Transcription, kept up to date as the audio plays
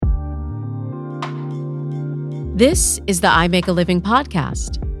This is the I Make a Living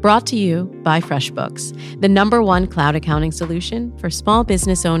podcast, brought to you by FreshBooks, the #1 cloud accounting solution for small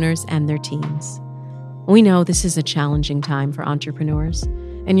business owners and their teams. We know this is a challenging time for entrepreneurs,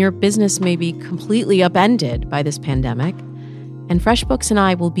 and your business may be completely upended by this pandemic. And FreshBooks and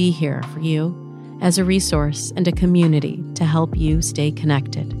I will be here for you as a resource and a community to help you stay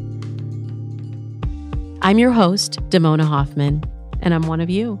connected. I'm your host, Damona Hoffman, and I'm one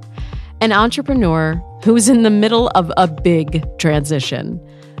of you, an entrepreneur who's in the middle of a big transition.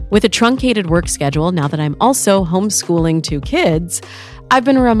 With a truncated work schedule, now that I'm also homeschooling 2 kids, I've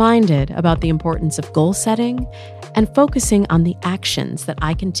been reminded about the importance of goal setting and focusing on the actions that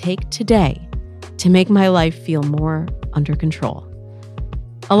I can take today to make my life feel more under control.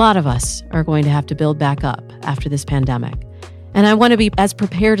 A lot of us are going to have to build back up after this pandemic, and I want to be as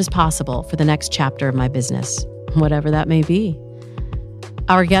prepared as possible for the next chapter of my business, whatever that may be.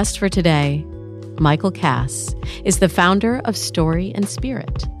 Our guest for today, Michael Cass, is the founder of Story and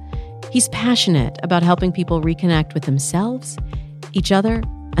Spirit. He's passionate about helping people reconnect with themselves, each other,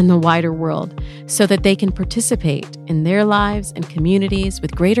 and the wider world so that they can participate in their lives and communities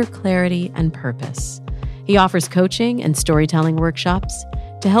with greater clarity and purpose. He offers coaching and storytelling workshops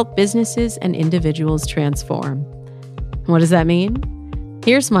to help businesses and individuals transform. What does that mean?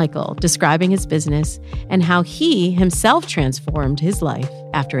 Here's Michael describing his business and how he himself transformed his life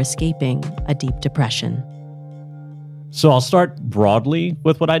after escaping a deep depression. So I'll start broadly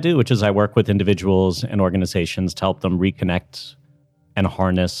with what I do, which is I work with individuals and organizations to help them reconnect and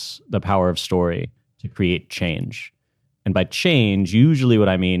harness the power of story to create change. And by change, usually what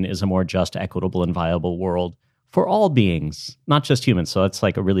I mean is a more just, equitable, and viable world for all beings, not just humans. So that's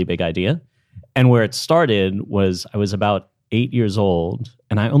like a really big idea. And where it started was I was about 8 years old,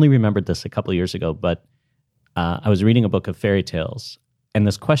 and I only remembered this a couple of years ago, but I was reading a book of fairy tales, and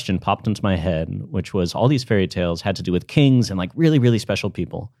this question popped into my head, which was all these fairy tales had to do with kings and like really, really special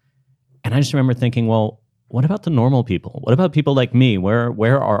people. And I just remember thinking, well, what about the normal people? What about people like me? Where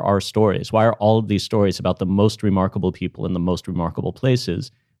are our stories? Why are all of these stories about the most remarkable people in the most remarkable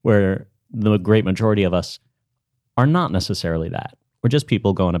places where the great majority of us are not necessarily that? We're just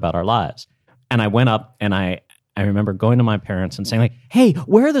people going about our lives. And I went up and I remember going to my parents and saying like, hey,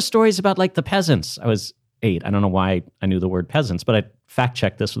 where are the stories about like the peasants? I was 8. I don't know why I knew the word peasants, but I fact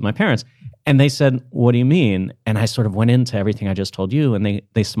checked this with my parents. And they said, what do you mean? And I sort of went into everything I just told you, and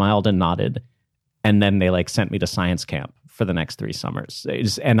they smiled and nodded. And then they like sent me to science camp for the next 3 summers.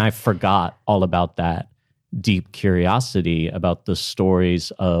 And I forgot all about that deep curiosity about the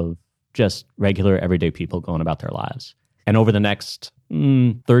stories of just regular everyday people going about their lives. And over the next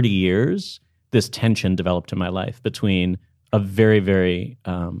 30 years, this tension developed in my life between a very, very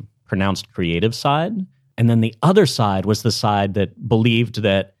pronounced creative side, and then the other side was the side that believed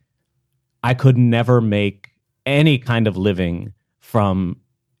that I could never make any kind of living from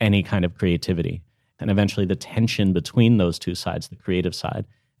any kind of creativity. And eventually the tension between those two sides, the creative side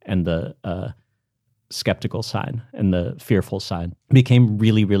and the skeptical side and the fearful side, became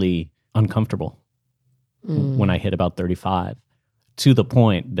really, really uncomfortable when I hit about 35, to the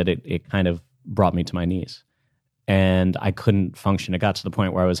point that it kind of brought me to my knees. And I couldn't function. It got to the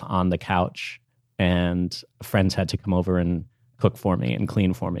point where I was on the couch and friends had to come over and cook for me and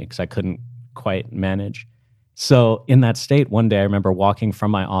clean for me because I couldn't quite manage. So in that state, one day I remember walking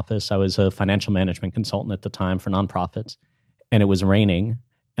from my office. I was a financial management consultant at the time for nonprofits, and it was raining,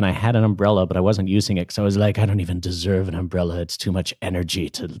 and I had an umbrella, but I wasn't using it because I was like, I don't even deserve an umbrella. It's too much energy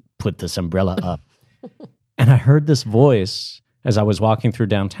to put this umbrella up. And I heard this voice as I was walking through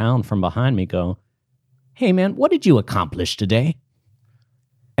downtown from behind me go, hey man, what did you accomplish today?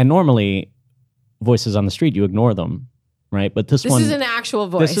 And normally voices on the street, you ignore them, right? But this one is an actual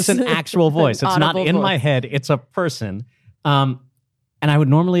voice. This is an actual voice. It's not in my head. It's a person. And I would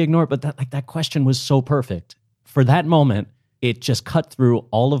normally ignore it, but that question was so perfect. For that moment, it just cut through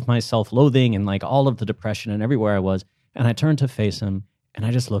all of my self-loathing and like all of the depression and everywhere I was. And I turned to face him and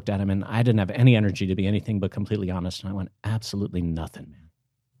I just looked at him, and I didn't have any energy to be anything but completely honest. And I went, absolutely nothing, man.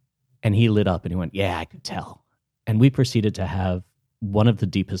 And he lit up and he went, yeah, I could tell. And we proceeded to have one of the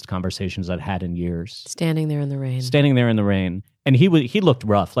deepest conversations I'd had in years. Standing there in the rain. And he looked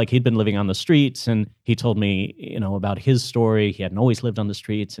rough, like he'd been living on the streets, and he told me, about his story. He hadn't always lived on the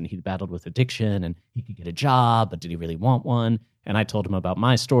streets, and he'd battled with addiction, and he could get a job, but did he really want one? And I told him about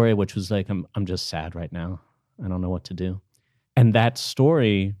my story, which was like, I'm just sad right now. I don't know what to do. And that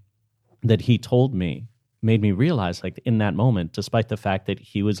story that he told me made me realize, like in that moment, despite the fact that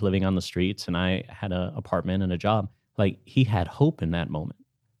he was living on the streets and I had an apartment and a job, like he had hope in that moment.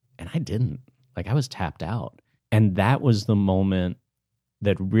 And I didn't. Like I was tapped out. And that was the moment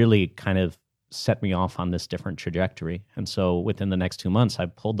that really kind of set me off on this different trajectory. And so within the next 2 months, I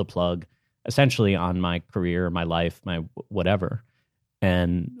pulled the plug essentially on my career, my life, my whatever,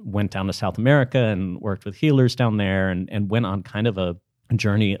 and went down to South America and worked with healers down there and went on kind of a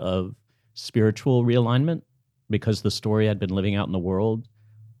journey of spiritual realignment because the story I'd been living out in the world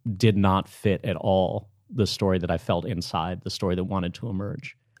did not fit at all the story that I felt inside, the story that wanted to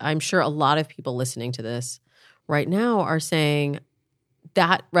emerge. I'm sure a lot of people listening to this right now are saying,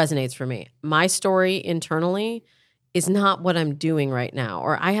 that resonates for me. My story internally is not what I'm doing right now.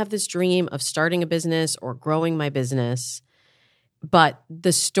 Or I have this dream of starting a business or growing my business, but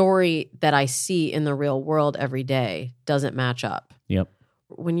the story that I see in the real world every day doesn't match up. Yep.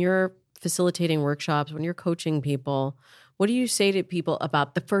 When you're facilitating workshops, when you're coaching people, what do you say to people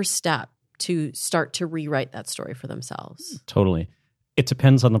about the first step to start to rewrite that story for themselves? Totally. It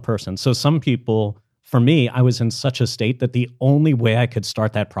depends on the person. So some people, for me, I was in such a state that the only way I could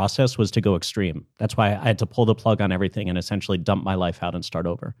start that process was to go extreme. That's why I had to pull the plug on everything and essentially dump my life out and start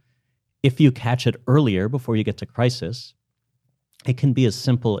over. If you catch it earlier before you get to crisis, it can be as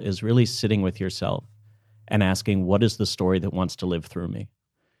simple as really sitting with yourself and asking, what is the story that wants to live through me?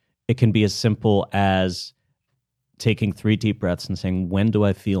 It can be as simple as taking 3 deep breaths and saying, when do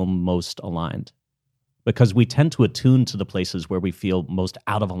I feel most aligned? Because we tend to attune to the places where we feel most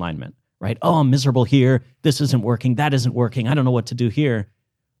out of alignment, right? Oh, I'm miserable here. This isn't working. That isn't working. I don't know what to do here.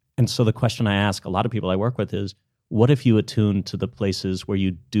 And so the question I ask a lot of people I work with is, what if you attune to the places where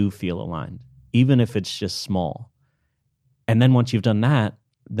you do feel aligned, even if it's just small? And then once you've done that,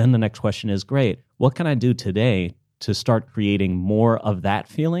 then the next question is, great, what can I do today to start creating more of that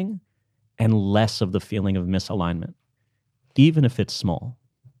feeling and less of the feeling of misalignment, even if it's small?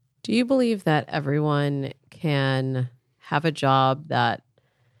 Do you believe that everyone can have a job that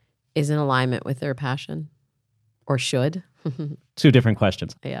is in alignment with their passion or should? 2 different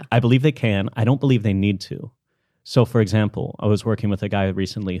questions. Yeah. I believe they can. I don't believe they need to. So, for example, I was working with a guy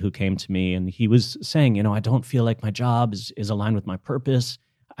recently who came to me and he was saying, I don't feel like my job is aligned with my purpose.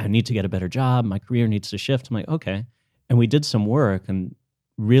 I need to get a better job. My career needs to shift. I'm like, okay. And we did some work and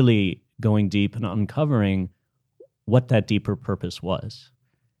really going deep and uncovering what that deeper purpose was.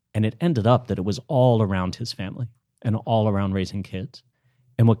 And it ended up that it was all around his family and all around raising kids.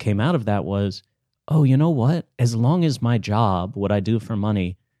 And what came out of that was, oh, you know what? As long as my job, what I do for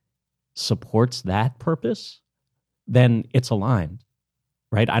money, supports that purpose, then it's aligned,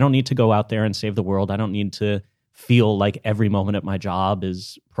 right? I don't need to go out there and save the world. I don't need to feel like every moment at my job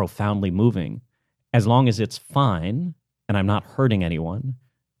is profoundly moving. As long as it's fine and I'm not hurting anyone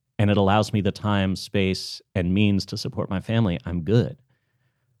and it allows me the time, space, and means to support my family, I'm good.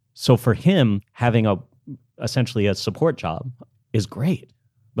 So for him, having essentially a support job is great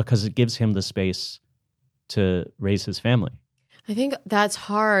because it gives him the space to raise his family. I think that's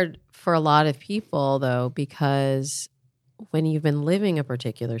hard for a lot of people, though, because when you've been living a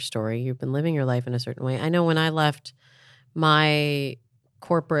particular story, you've been living your life in a certain way. I know when I left my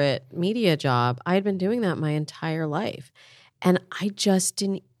corporate media job, I had been doing that my entire life. And I just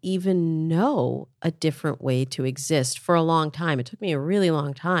didn't even know a different way to exist for a long time. It took me a really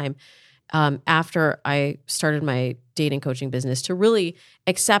long time after I started my dating coaching business to really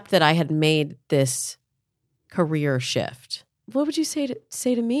accept that I had made this career shift. What would you say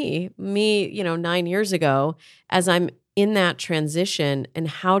to me, 9 years ago, as I'm in that transition, and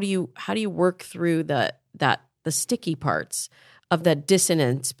how do you work through the sticky parts of that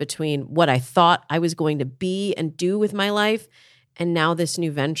dissonance between what I thought I was going to be and do with my life and now this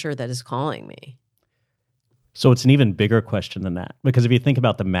new venture that is calling me? So it's an even bigger question than that, because if you think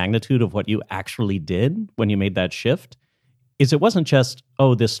about the magnitude of what you actually did when you made that shift, it wasn't just,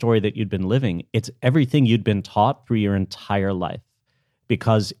 this story that you'd been living. It's everything you'd been taught through your entire life.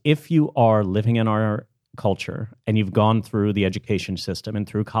 Because if you are living in our culture and you've gone through the education system and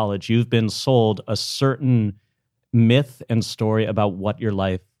through college, you've been sold a certain myth and story about what your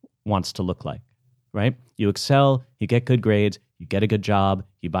life wants to look like, right? You excel, you get good grades, you get a good job,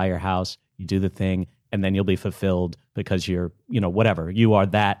 you buy your house, you do the thing, and then you'll be fulfilled because you're, whatever. You are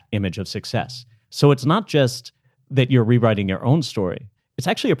that image of success. So it's not just that you're rewriting your own story. It's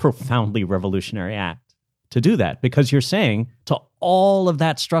actually a profoundly revolutionary act to do that, because you're saying to all of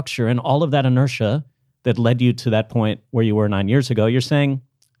that structure and all of that inertia that led you to that point where you were 9 years ago, you're saying,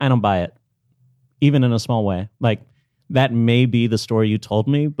 I don't buy it, even in a small way. Like, that may be the story you told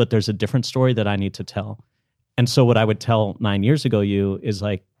me, but there's a different story that I need to tell. And so what I would tell 9 years ago you is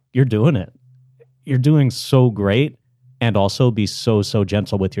like, you're doing it. You're doing so great, and also be so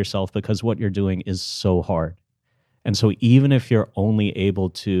gentle with yourself, because what you're doing is so hard. And so even if you're only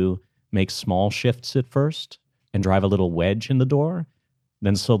able to make small shifts at first and drive a little wedge in the door,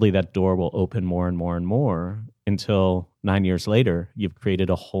 then slowly that door will open more and more and more until 9 years later, you've created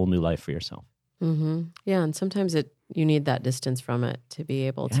a whole new life for yourself. Mm-hmm. Yeah, and sometimes you need that distance from it to be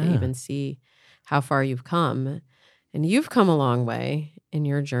able to even see how far you've come. And you've come a long way in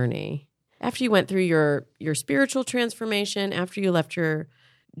your journey. After you went through your spiritual transformation, after you left your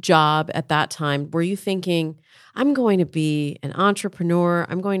job at that time, were you thinking, I'm going to be an entrepreneur,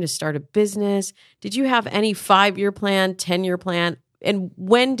 I'm going to start a business? Did you have any 5-year plan, 10-year plan? And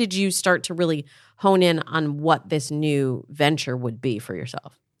when did you start to really hone in on what this new venture would be for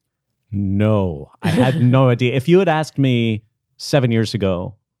yourself? No, I had no idea. If you had asked me 7 years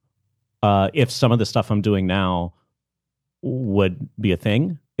ago if some of the stuff I'm doing now would be a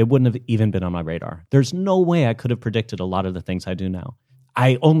thing, it wouldn't have even been on my radar. There's no way I could have predicted a lot of the things I do now.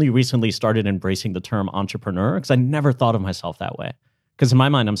 I only recently started embracing the term entrepreneur because I never thought of myself that way. Because in my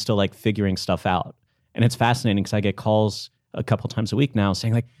mind, I'm still like figuring stuff out. And it's fascinating because I get calls a couple times a week now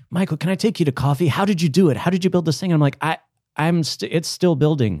saying like, Michael, can I take you to coffee? How did you do it? How did you build this thing? And I'm like, it's still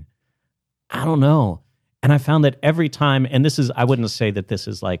building. I don't know. And I found that every time, and this is, I wouldn't say that this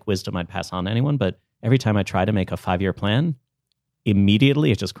is like wisdom I'd pass on to anyone, but every time I try to make a 5-year plan,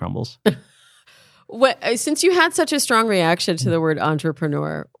 immediately it just crumbles. Since you had such a strong reaction to the word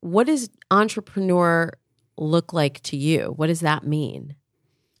entrepreneur, what does entrepreneur look like to you? What does that mean?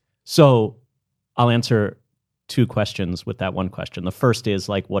 So I'll answer 2 questions with that one question. The first is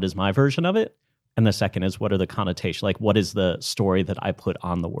like, what is my version of it? And the second is, what are the connotations? Like, what is the story that I put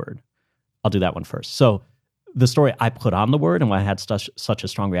on the word? I'll do that one first. So the story I put on the word and why I had such a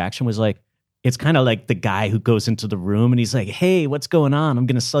strong reaction was like, it's kind of like the guy who goes into the room and he's like, hey, what's going on? I'm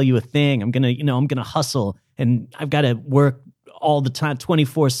going to sell you a thing. I'm going to hustle and I've got to work all the time,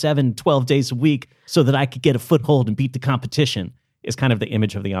 24/7, 12 days a week so that I could get a foothold and beat the competition is kind of the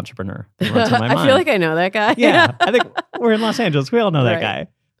image of the entrepreneur that runs in my mind. I feel like I know that guy. Yeah. I think we're in Los Angeles. We all know that guy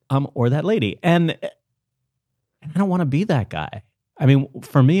or that lady. And I don't want to be that guy. I mean,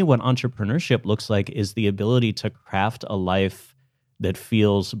 for me, what entrepreneurship looks like is the ability to craft a life that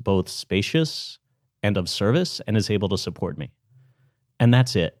feels both spacious and of service and is able to support me. And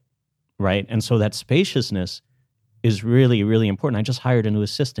that's it, right? And so that spaciousness is really, really important. I just hired a new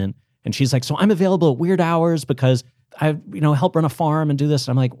assistant and she's like, so I'm available at weird hours because I, help run a farm and do this.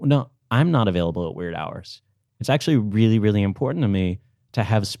 And I'm like, no, I'm not available at weird hours. It's actually really, really important to me to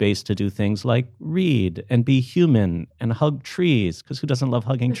have space to do things like read and be human and hug trees, because who doesn't love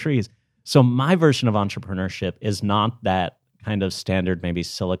hugging trees? So my version of entrepreneurship is not that kind of standard, maybe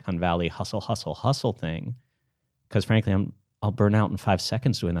Silicon Valley hustle thing. Because frankly, I'll burn out in 5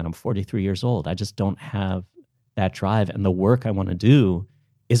 seconds doing that. I'm 43 years old. I just don't have that drive. And the work I want to do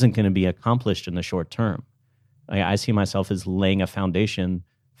isn't going to be accomplished in the short term. I see myself as laying a foundation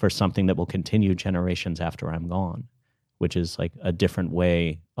for something that will continue generations after I'm gone, which is like a different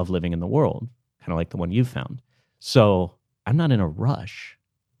way of living in the world, kind of like the one you found. So I'm not in a rush.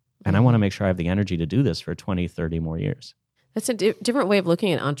 And I want to make sure I have the energy to do this for 20, 30 more years. That's a different way of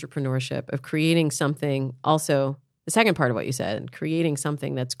looking at entrepreneurship, of creating something. Also, the second part of what you said, creating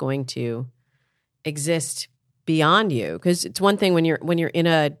something that's going to exist beyond you. Because it's one thing when you're in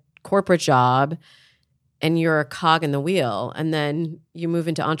a corporate job and you're a cog in the wheel, and then you move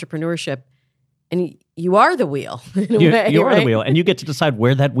into entrepreneurship and you are the wheel in a way. You are the wheel, and you get to decide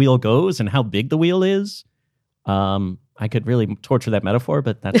where that wheel goes and how big the wheel is. I could really torture that metaphor,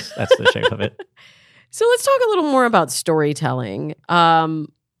 but that's the shape of it. So let's talk a little more about storytelling.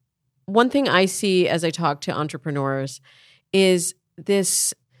 One thing I see as I talk to entrepreneurs is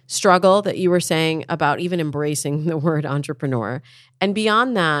this struggle that you were saying about even embracing the word entrepreneur. And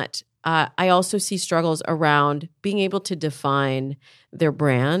beyond that, I also see struggles around being able to define their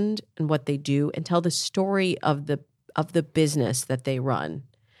brand and what they do and tell the story of the business that they run,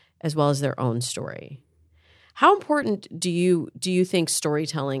 as well as their own story. How important do you think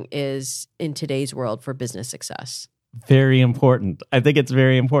storytelling is in today's world for business success? Very important. I think it's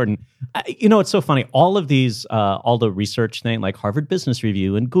very important. It's so funny. All of these, all the research thing, like Harvard Business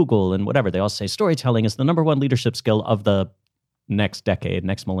Review and Google and whatever, they all say storytelling is the number one leadership skill of the next decade,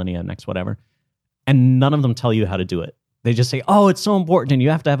 next millennia, next whatever. And none of them tell you how to do it. They just say, oh, it's so important and you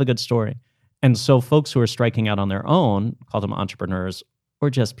have to have a good story. And so folks who are striking out on their own, call them entrepreneurs or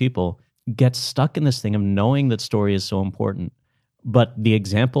just people, get stuck in this thing of knowing that story is so important. But the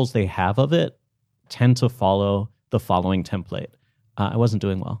examples they have of it tend to follow the following template. I wasn't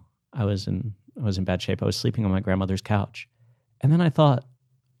doing well. I was in bad shape. I was sleeping on my grandmother's couch. And then I thought,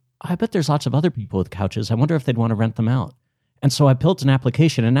 I bet there's lots of other people with couches. I wonder if they'd want to rent them out. And so I built an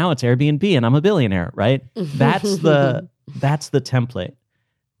application and now it's Airbnb and I'm a billionaire, right? That's the template.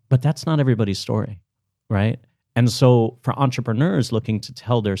 But that's not everybody's story, right? And so for entrepreneurs looking to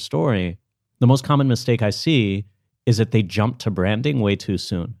tell their story, the most common mistake I see is that they jump to branding way too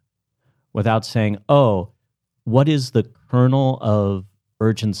soon without saying, oh, what is the kernel of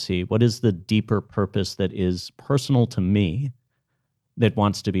urgency? What is the deeper purpose that is personal to me that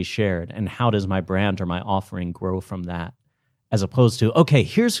wants to be shared? And how does my brand or my offering grow from that? As opposed to, okay,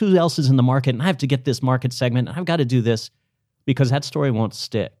 here's who else is in the market, and I have to get this market segment, and I've got to do this, because that story won't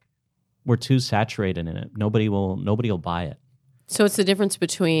stick. We're too saturated in it. Nobody will buy it. So it's the difference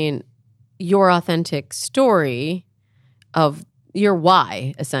between your authentic story of your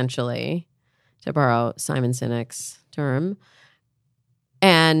why, essentially, to borrow Simon Sinek's term,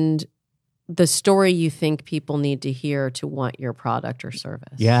 and the story you think people need to hear to want your product or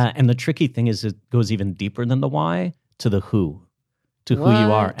service. Yeah, and the tricky thing is it goes even deeper than the why to the who, to who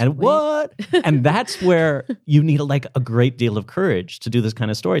you are. And what? And that's where you need a great deal of courage to do this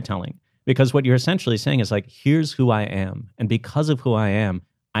kind of storytelling. Because what you're essentially saying is here's who I am. And because of who I am,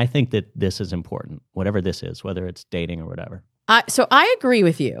 I think that this is important, whatever this is, whether it's dating or whatever. So I agree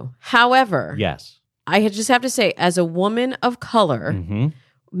with you. However, yes, I just have to say, as a woman of color,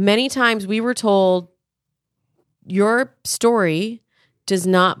 many times we were told your story does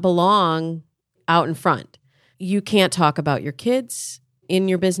not belong out in front. You can't talk about your kids in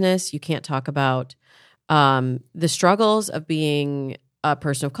your business. You can't talk about the struggles of being a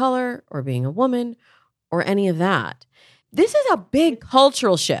person of color or being a woman or any of that. This is a big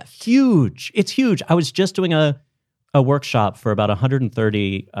cultural shift. Huge. It's huge. I was just doing a workshop for about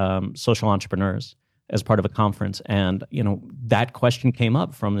 130 social entrepreneurs as part of a conference. And, that question came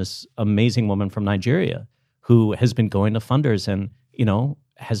up from this amazing woman from Nigeria who has been going to funders and,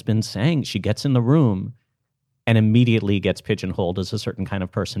 has been saying she gets in the room and immediately gets pigeonholed as a certain kind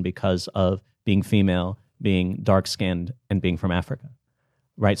of person because of being female, being dark-skinned, and being from Africa,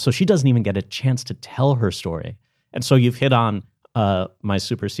 right? So she doesn't even get a chance to tell her story. And so you've hit on my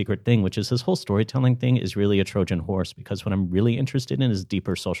super secret thing, which is this whole storytelling thing is really a Trojan horse, because what I'm really interested in is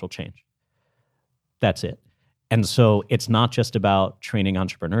deeper social change. That's it. And so it's not just about training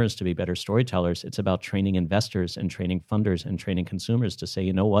entrepreneurs to be better storytellers. It's about training investors and training funders and training consumers to say,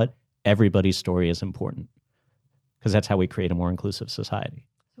 you know what? Everybody's story is important, because that's how we create a more inclusive society.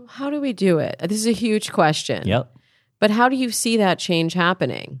 How do we do it? This is a huge question. Yep. But how do you see that change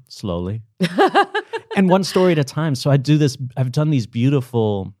happening? Slowly. And one story at a time. So I've done these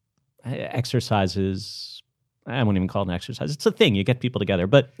beautiful exercises. I won't even call it an exercise. It's a thing. You get people together,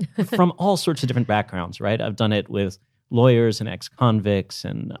 but from all sorts of different backgrounds, right? I've done it with lawyers and ex-convicts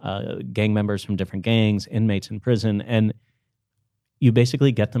and gang members from different gangs, inmates in prison. And you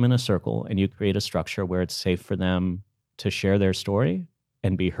basically get them in a circle and you create a structure where it's safe for them to share their story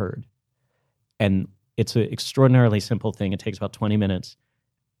and be heard. And it's an extraordinarily simple thing. It takes about 20 minutes.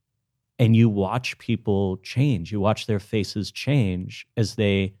 And you watch people change. You watch their faces change as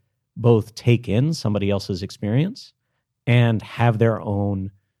they both take in somebody else's experience and have their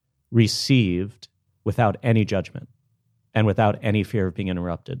own received without any judgment and without any fear of being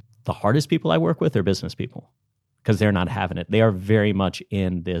interrupted. The hardest people I work with are business people, because they're not having it. They are very much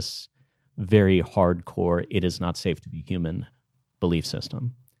in this very hardcore, it is not safe to be human belief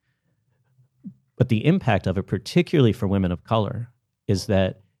system. But the impact of it, particularly for women of color, is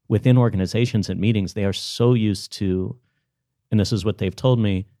that within organizations and meetings, they are so used to, and this is what they've told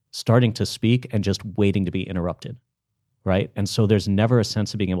me, starting to speak and just waiting to be interrupted, right? And so there's never a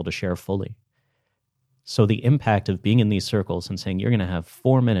sense of being able to share fully. So the impact of being in these circles and saying, you're going to have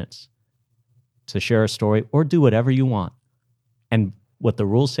 4 minutes to share a story or do whatever you want. And what the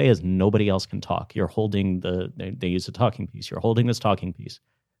rules say is nobody else can talk. You're holding they use a talking piece. You're holding this talking piece.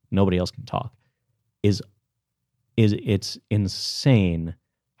 Nobody else can talk. It's insane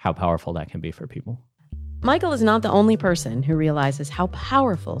how powerful that can be for people. Michael is not the only person who realizes how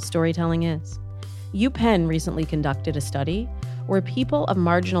powerful storytelling is. UPenn recently conducted a study where people of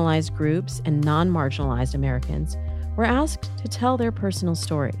marginalized groups and non-marginalized Americans were asked to tell their personal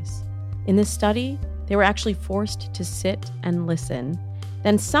stories. In this study, they were actually forced to sit and listen,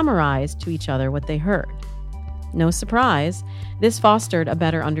 then summarize to each other what they heard. No surprise, this fostered a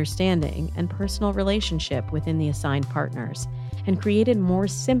better understanding and personal relationship within the assigned partners and created more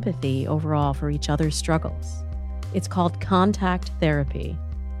sympathy overall for each other's struggles. It's called contact therapy.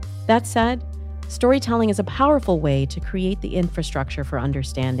 That said, storytelling is a powerful way to create the infrastructure for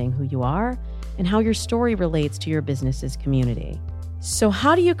understanding who you are and how your story relates to your business's community. So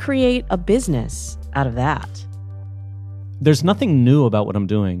how do you create a business out of that? There's nothing new about what I'm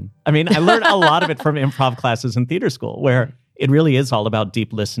doing. I mean, I learned a lot of it from improv classes in theater school, where it really is all about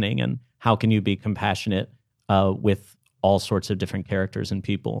deep listening and how can you be compassionate with all sorts of different characters and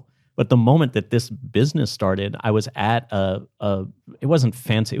people. But the moment that this business started, I was at it wasn't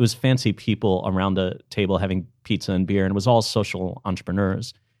fancy. It was fancy people around a table having pizza and beer, and it was all social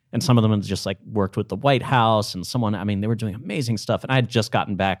entrepreneurs. And some of them had just like worked with the White House, and they were doing amazing stuff. And I had just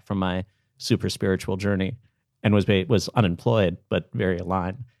gotten back from my super spiritual journey and was unemployed, but very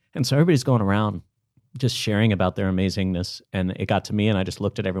aligned. And so everybody's going around just sharing about their amazingness. And it got to me, and I just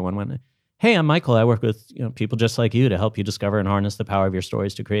looked at everyone and went, hey, I'm Michael. I work with people just like you to help you discover and harness the power of your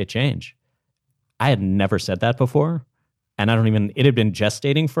stories to create change. I had never said that before. And it had been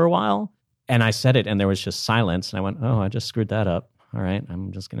gestating for a while. And I said it, and there was just silence. And I went, oh, I just screwed that up. All right,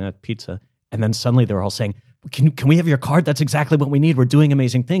 I'm just going to have pizza. And then suddenly they were all saying, can we have your card? That's exactly what we need. We're doing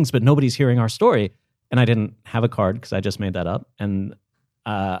amazing things, but nobody's hearing our story. And I didn't have a card because I just made that up. And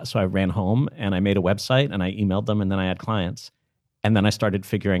so I ran home and I made a website and I emailed them, and then I had clients. And then I started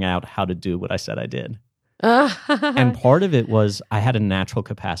figuring out how to do what I said I did. And part of it was I had a natural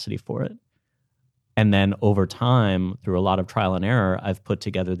capacity for it. And then over time, through a lot of trial and error, I've put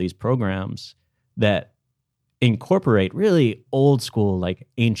together these programs that incorporate really old school, like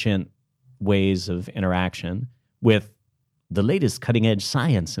ancient ways of interaction with the latest cutting edge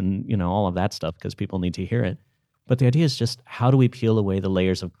science and, all of that stuff, because people need to hear it. But the idea is just, how do we peel away the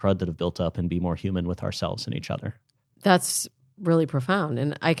layers of crud that have built up and be more human with ourselves and each other? That's really profound.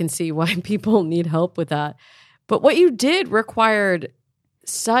 And I can see why people need help with that. But what you did required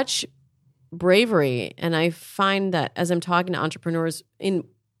such bravery. And I find that as I'm talking to entrepreneurs in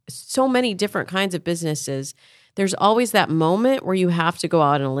so many different kinds of businesses, there's always that moment where you have to go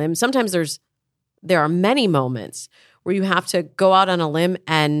out on a limb. Sometimes there are many moments where you have to go out on a limb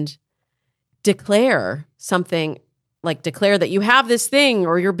and declare something, like declare that you have this thing,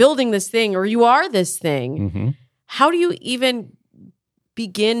 or you're building this thing, or you are this thing. Mm-hmm. How do you even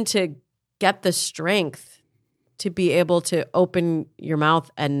begin to get the strength to be able to open your mouth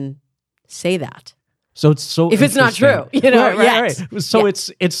and say that? So it's so if it's not true, right. So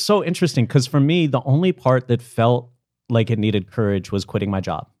it's so interesting, because for me, the only part that felt like it needed courage was quitting my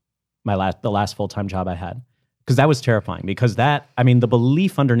job, the last full-time job I had, because that was terrifying. Because the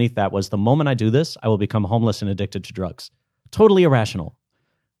belief underneath that was, the moment I do this, I will become homeless and addicted to drugs. Totally irrational,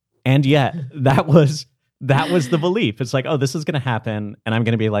 and yet that was the belief. It's like, oh, this is going to happen, and I'm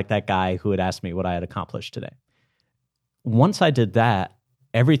going to be like that guy who had asked me what I had accomplished today. Once I did that,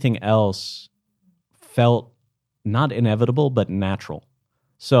 everything else felt not inevitable, but natural.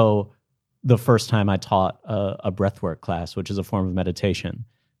 So the first time I taught a breathwork class, which is a form of meditation,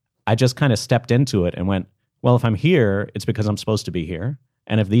 I just kind of stepped into it and went, well, if I'm here, it's because I'm supposed to be here.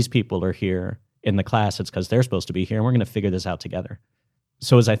 And if these people are here in the class, it's because they're supposed to be here, and we're going to figure this out together.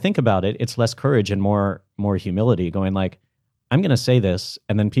 So as I think about it, it's less courage and more humility, going like, I'm going to say this,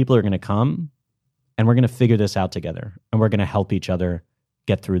 and then people are going to come, and we're going to figure this out together, and we're going to help each other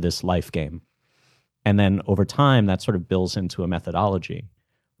get through this life game. And then over time, that sort of builds into a methodology.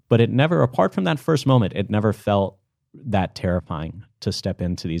 But it never, apart from that first moment, it never felt that terrifying to step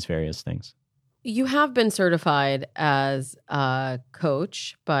into these various things. You have been certified as a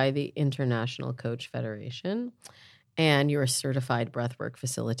coach by the International Coach Federation, and you're a certified breathwork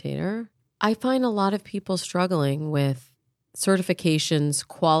facilitator. I find a lot of people struggling with certifications,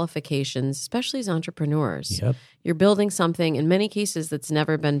 qualifications, especially as entrepreneurs. Yep. You're building something, in many cases, that's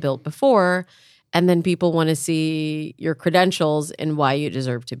never been built before, and then people want to see your credentials and why you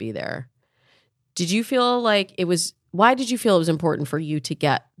deserve to be there. Why did you feel it was important for you to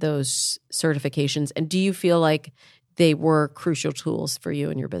get those certifications? And do you feel like they were crucial tools for you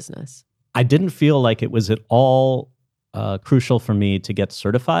in your business? I didn't feel like it was at all crucial for me to get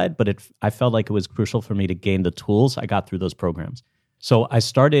certified, but I felt like it was crucial for me to gain the tools I got through those programs. So I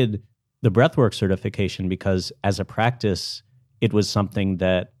started the breathwork certification because as a practice, it was something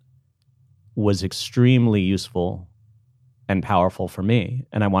that was extremely useful and powerful for me,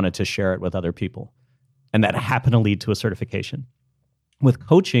 and I wanted to share it with other people. And that happened to lead to a certification. With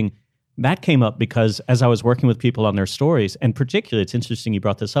coaching, that came up because as I was working with people on their stories, and particularly, it's interesting you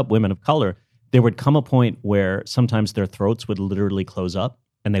brought this up, women of color, there would come a point where sometimes their throats would literally close up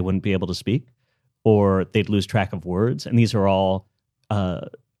and they wouldn't be able to speak, or they'd lose track of words. And these are all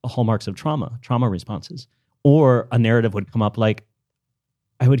hallmarks of trauma responses. Or a narrative would come up like,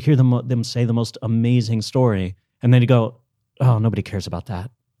 I would hear them say the most amazing story, and then you go, oh, nobody cares about that.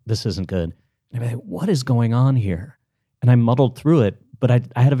 This isn't good. And I'd be like, what is going on here? And I muddled through it, but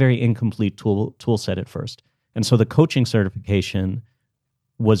I had a very incomplete tool set at first. And so the coaching certification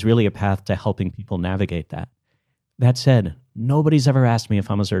was really a path to helping people navigate that. That said, nobody's ever asked me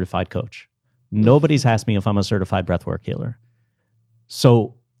if I'm a certified coach. Nobody's asked me if I'm a certified breathwork healer.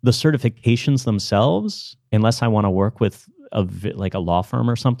 So the certifications themselves, unless I want to work with like a law firm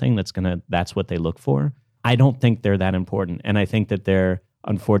or something that's what they look for. I don't think they're that important. And I think that there,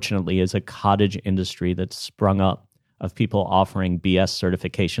 unfortunately, is a cottage industry that's sprung up of people offering BS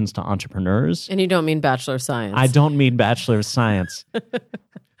certifications to entrepreneurs. And you don't mean Bachelor of Science. I don't mean Bachelor of Science.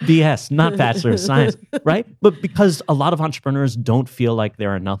 BS, not Bachelor of Science, right? But because a lot of entrepreneurs don't feel like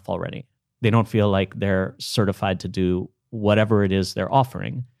they're enough already. They don't feel like they're certified to do whatever it is they're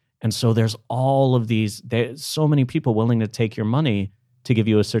offering. And so there's all of these, there's so many people willing to take your money to give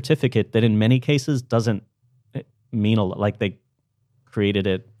you a certificate that in many cases doesn't mean a lot. Like they created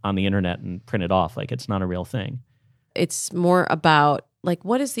it on the internet and printed off. Like it's not a real thing. It's more about like,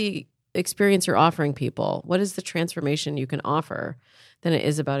 what is the experience you're offering people? What is the transformation you can offer than it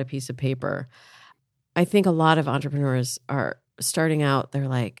is about a piece of paper? I think a lot of entrepreneurs are starting out. They're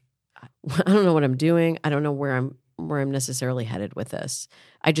like, I don't know what I'm doing. I don't know where I'm necessarily headed with this.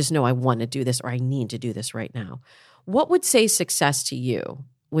 I just know I want to do this or I need to do this right now. What would say success to you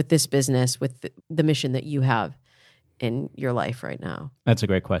with this business, with the mission that you have in your life right now? That's a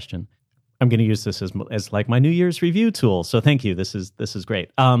great question. I'm going to use this as like my New Year's review tool. So thank you. This is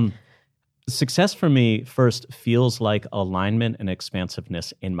great. Success for me first feels like alignment and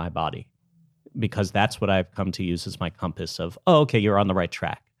expansiveness in my body, because that's what I've come to use as my compass of, oh, okay, you're on the right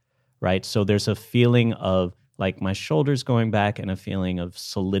track, right? So there's a feeling of like my shoulders going back and a feeling of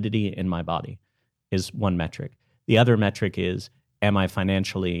solidity in my body is one metric. The other metric is, am I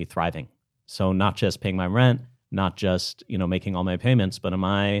financially thriving? So not just paying my rent, not just, making all my payments, but am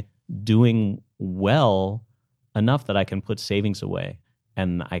I doing well enough that I can put savings away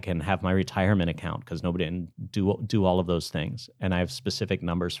and I can have my retirement account because nobody can do all of those things. And I have specific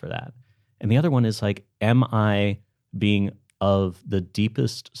numbers for that. And the other one is like, am I being of the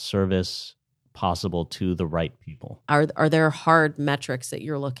deepest service possible to the right people? Are there hard metrics that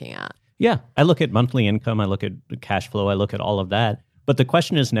you're looking at? Yeah. I look at monthly income. I look at cash flow. I look at all of that. But the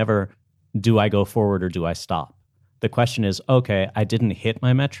question is never, do I go forward or do I stop? The question is, okay, I didn't hit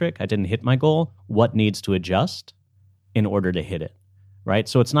my metric. I didn't hit my goal. What needs to adjust in order to hit it, right?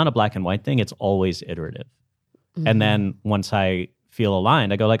 So it's not a black and white thing. It's always iterative. Mm-hmm. And then once I feel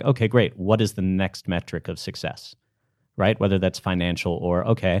aligned, I go like, okay, great. What is the next metric of success, right? Whether that's financial or,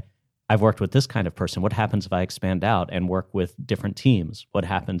 okay, I've worked with this kind of person. What happens if I expand out and work with different teams? What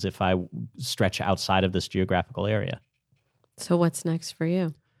happens if I stretch outside of this geographical area? So what's next for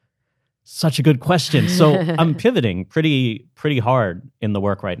you? Such a good question. So I'm pivoting pretty hard in the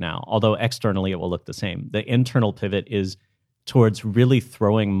work right now, although externally it will look the same. The internal pivot is towards really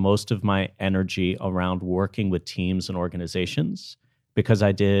throwing most of my energy around working with teams and organizations, because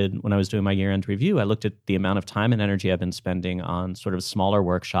when I was doing my year-end review, I looked at the amount of time and energy I've been spending on sort of smaller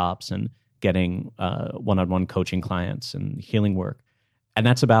workshops and getting one-on-one coaching clients and healing work. And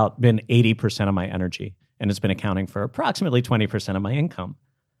that's been 80% of my energy. And it's been accounting for approximately 20% of my income.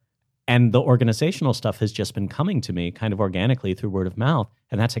 And the organizational stuff has just been coming to me kind of organically through word of mouth,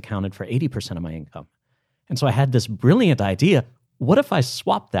 and that's accounted for 80% of my income. And so I had this brilliant idea. What if I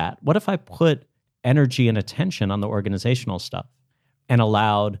swapped that? What if I put energy and attention on the organizational stuff and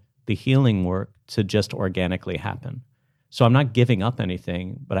allowed the healing work to just organically happen? So I'm not giving up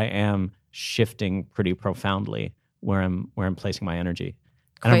anything, but I am shifting pretty profoundly where I'm placing my energy.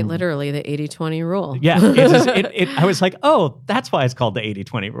 Quite literally, the 80-20 rule. Yeah. I was like, oh, that's why it's called the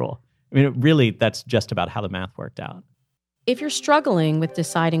 80-20 rule. I mean, that's just about how the math worked out. If you're struggling with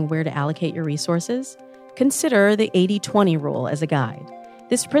deciding where to allocate your resources, consider the 80-20 rule as a guide.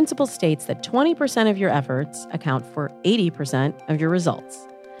 This principle states that 20% of your efforts account for 80% of your results.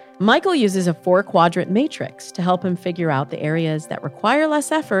 Michael uses a 4-quadrant matrix to help him figure out the areas that require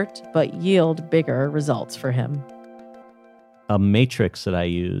less effort but yield bigger results for him. A matrix that I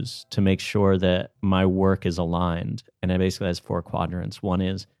use to make sure that my work is aligned, and it basically has 4 quadrants. One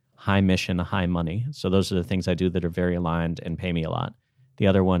is high mission, high money. So those are the things I do that are very aligned and pay me a lot. The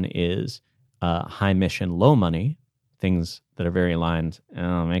other one is high mission, low money, things that are very aligned and I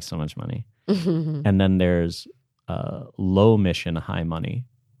don't make so much money. And then there's low mission, high money,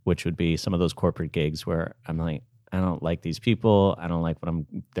 which would be some of those corporate gigs where I'm like, I don't like these people. I don't like what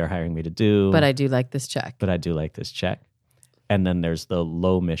they're hiring me to do. But I do like this check. And then there's the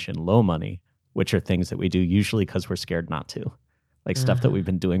low mission, low money, which are things that we do usually because we're scared not to. Like stuff that we've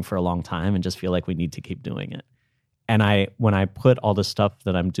been doing for a long time and just feel like we need to keep doing it. And when I put all the stuff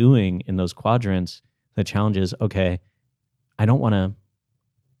that I'm doing in those quadrants, the challenge is, okay, I don't want to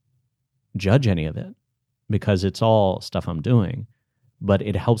judge any of it because it's all stuff I'm doing, but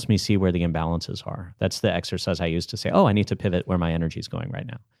it helps me see where the imbalances are. That's the exercise I use to say, oh, I need to pivot where my energy is going right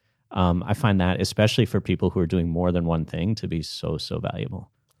now. I find that, especially for people who are doing more than one thing, to be so, so valuable.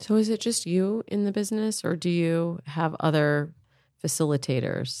 So is it just you in the business, or do you have other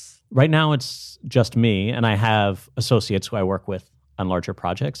facilitators? Right now, it's just me, and I have associates who I work with on larger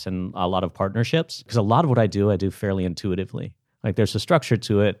projects and a lot of partnerships. Because a lot of what I do fairly intuitively. Like there's a structure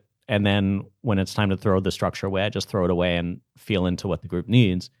to it, and then when it's time to throw the structure away, I just throw it away and feel into what the group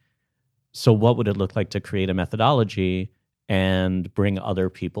needs. So what would it look like to create a methodology and bring other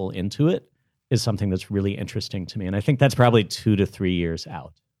people into it is something that's really interesting to me. And I think that's probably 2 to 3 years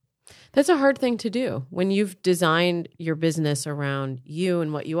out. That's a hard thing to do when you've designed your business around you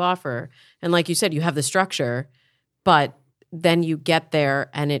and what you offer. And like you said, you have the structure, but then you get there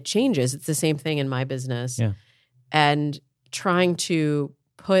and it changes. It's the same thing in my business. Yeah. And trying to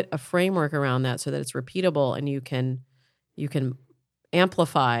put a framework around that so that it's repeatable and you can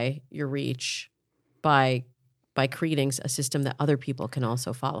amplify your reach by creating a system that other people can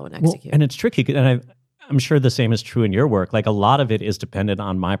also follow and execute. Well, and it's tricky, and I'm sure the same is true in your work. Like a lot of it is dependent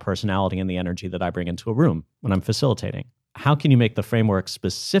on my personality and the energy that I bring into a room when I'm facilitating. How can you make the framework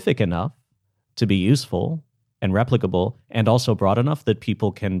specific enough to be useful and replicable, and also broad enough that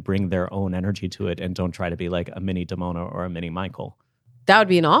people can bring their own energy to it and don't try to be like a mini Damona or a mini Michael? That would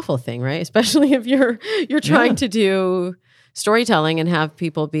be an awful thing, right? Especially if you're trying to do storytelling and have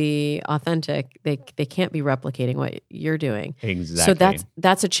people be authentic. They can't be replicating what you're doing. Exactly. So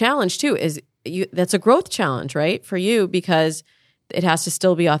that's a challenge too. That's a growth challenge, right, for you, because it has to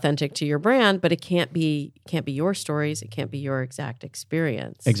still be authentic to your brand, but it can't be your stories. It can't be your exact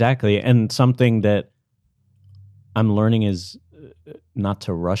experience. Exactly. And something that I'm learning is not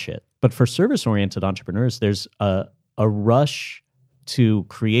to rush it. But for service-oriented entrepreneurs, there's a rush to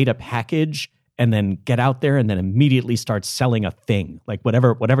create a package and then get out there and then immediately start selling a thing, like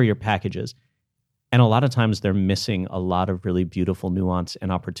whatever your package is. And a lot of times they're missing a lot of really beautiful nuance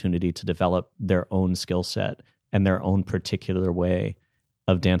and opportunity to develop their own skill set, and their own particular way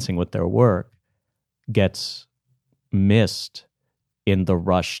of dancing with their work gets missed in the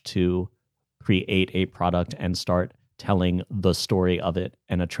rush to create a product and start telling the story of it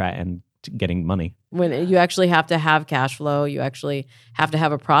and attract and getting money. When you actually have to have cash flow, you actually have to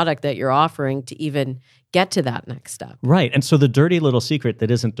have a product that you're offering to even get to that next step. Right. And so the dirty little secret that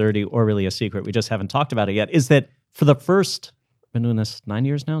isn't dirty or really a secret, we just haven't talked about it yet, is that for the first, I've been doing this 9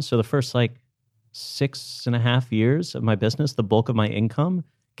 years now, so the first 6.5 years of my business, the bulk of my income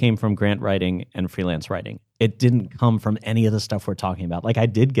came from grant writing and freelance writing. It didn't come from any of the stuff we're talking about. Like I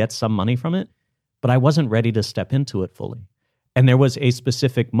did get some money from it, but I wasn't ready to step into it fully. And there was a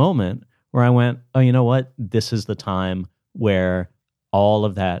specific moment where I went, oh, you know what? This is the time where all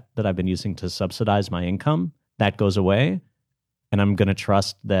of that I've been using to subsidize my income, that goes away. And I'm going to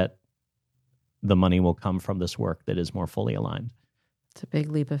trust that the money will come from this work that is more fully aligned. It's a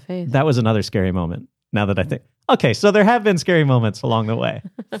big leap of faith. That was another scary moment. Now that I think, okay, so there have been scary moments along the way,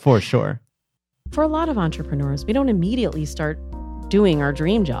 for sure. For a lot of entrepreneurs, we don't immediately start doing our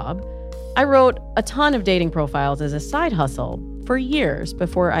dream job. I wrote a ton of dating profiles as a side hustle for years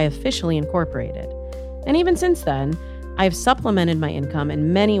before I officially incorporated. And even since then, I've supplemented my income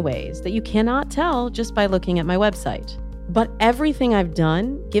in many ways that you cannot tell just by looking at my website. But everything I've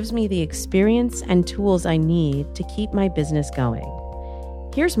done gives me the experience and tools I need to keep my business going.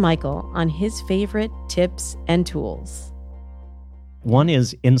 Here's Michael on his favorite tips and tools. One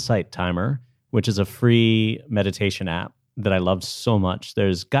is Insight Timer, which is a free meditation app that I love so much.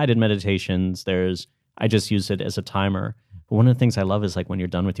 There's guided meditations. I just use it as a timer. But one of the things I love is like when you're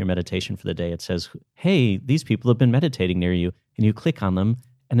done with your meditation for the day, it says, hey, these people have been meditating near you. And you click on them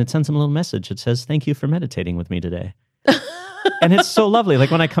and it sends them a little message. It says, thank you for meditating with me today. And it's so lovely.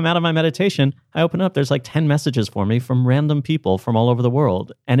 Like when I come out of my meditation, I open up, there's like 10 messages for me from random people from all over the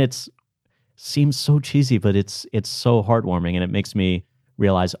world. And it seems so cheesy, but it's so heartwarming. And it makes me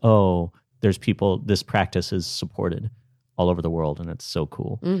realize, oh, there's people, this practice is supported all over the world. And it's so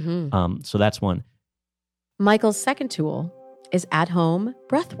cool. Mm-hmm. So that's one. Michael's second tool is at-home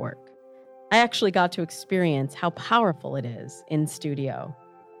breath work. I actually got to experience how powerful it is in studio.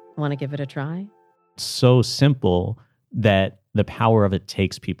 Want to give it a try? So simple that the power of it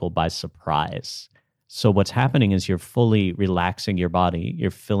takes people by surprise. So what's happening is you're fully relaxing your body,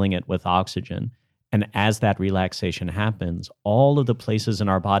 you're filling it with oxygen. And as that relaxation happens, all of the places in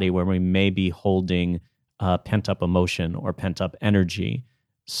our body where we may be holding pent-up emotion or pent-up energy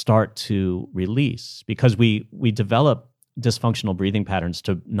start to release, because we develop dysfunctional breathing patterns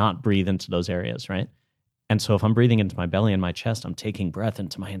to not breathe into those areas, right? And so if I'm breathing into my belly and my chest, I'm taking breath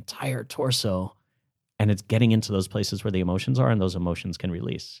into my entire torso, and it's getting into those places where the emotions are, and those emotions can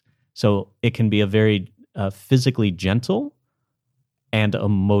release. So it can be a very physically gentle and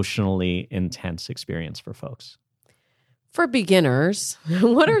emotionally intense experience for folks. For beginners,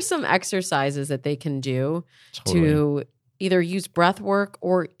 what are some exercises that they can do to either use breath work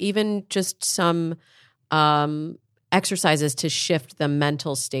or even just some exercises to shift the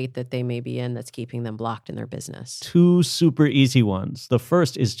mental state that they may be in that's keeping them blocked in their business? 2 super easy ones. The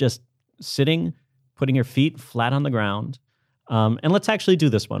first is just sitting, putting your feet flat on the ground. And let's actually do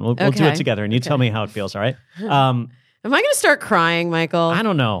this one. We'll do it together, and you tell me how it feels, all right? Am I going to start crying, Michael? I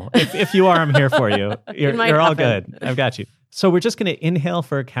don't know. If you are, I'm here for you. You're all good. I've got you. So we're just going to inhale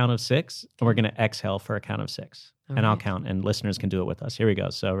for a count of 6, and we're going to exhale for a count of 6. Okay. And I'll count, and listeners can do it with us. Here we go.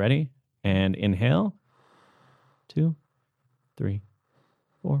 So ready? And inhale. 2, 3,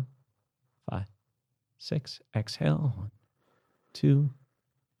 4, 5, 6. Exhale. 1, 2,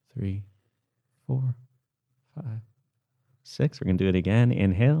 3, 4, 5, 6. We're going to do it again.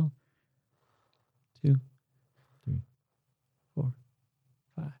 Inhale. 2, 3, 4,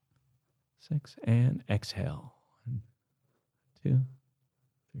 5, 6. And exhale. 1, 2,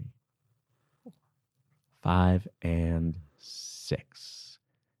 3, 4, 5, and 6.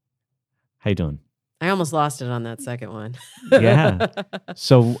 How you doing? I almost lost it on that second one. Yeah.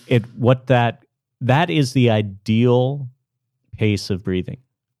 So that is the ideal pace of breathing.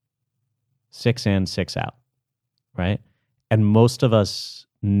 6 in, 6 out, right? And most of us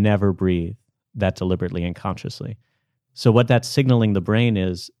never breathe that deliberately and consciously. So what that's signaling the brain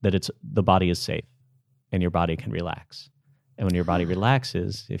is that the body is safe and your body can relax. And when your body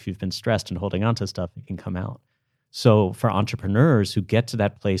relaxes, if you've been stressed and holding on to stuff, it can come out. So for entrepreneurs who get to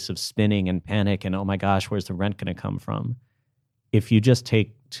that place of spinning and panic and, oh my gosh, where's the rent going to come from? If you just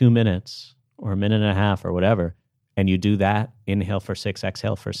take 2 minutes or a minute and a half or whatever, and you do that, inhale for 6,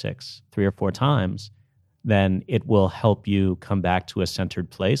 exhale for 6, 3 or 4 times, then it will help you come back to a centered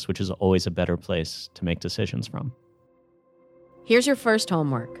place, which is always a better place to make decisions from. Here's your first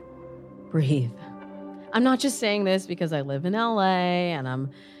homework. Breathe. I'm not just saying this because I live in LA and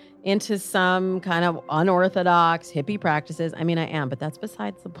I'm into some kind of unorthodox hippie practices. I mean, I am, but that's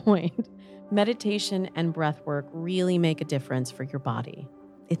besides the point. Meditation and breath work really make a difference for your body.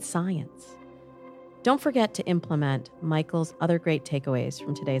 It's science. Don't forget to implement Michael's other great takeaways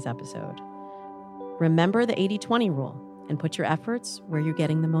from today's episode. Remember the 80-20 rule and put your efforts where you're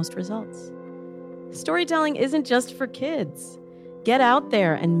getting the most results. Storytelling isn't just for kids. Get out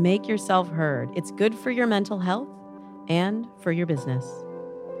there and make yourself heard. It's good for your mental health and for your business.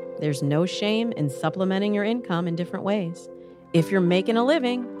 There's no shame in supplementing your income in different ways. If you're making a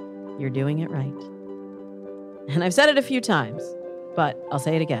living, you're doing it right. And I've said it a few times, but I'll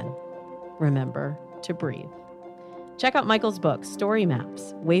say it again. Remember to breathe. Check out Michael's book, Story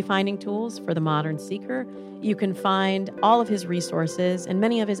Maps, Wayfinding Tools for the Modern Seeker. You can find all of his resources and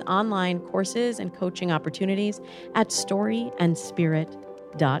many of his online courses and coaching opportunities at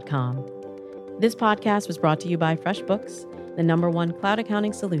storyandspirit.com. This podcast was brought to you by FreshBooks, the #1 cloud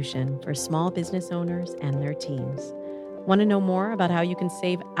accounting solution for small business owners and their teams. Want to know more about how you can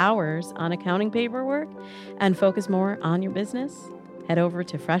save hours on accounting paperwork and focus more on your business? Head over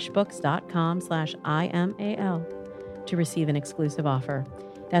to freshbooks.com/IMAL to receive an exclusive offer.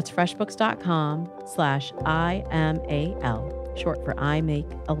 That's freshbooks.com/IMAL, short for I Make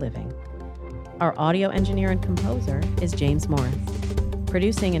a Living. Our audio engineer and composer is James Morris.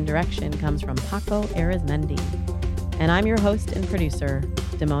 Producing and direction comes from Paco Arizmendi. And I'm your host and producer,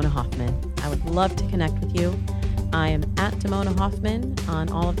 Damona Hoffman. I would love to connect with you. I am at Damona Hoffman on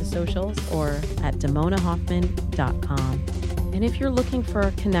all of the socials or at damonahoffman.com. And if you're looking for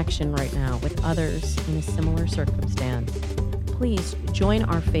a connection right now with others in a similar circumstance, please join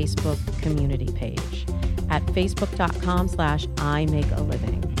our Facebook community page at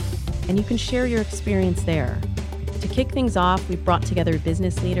facebook.com/IMakeALiving. And you can share your experience there. To kick things off, we've brought together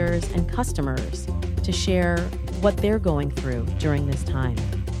business leaders and customers to share what they're going through during this time.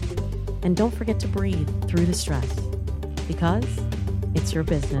 And don't forget to breathe through the stress because it's your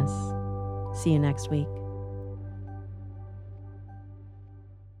business. See you next week.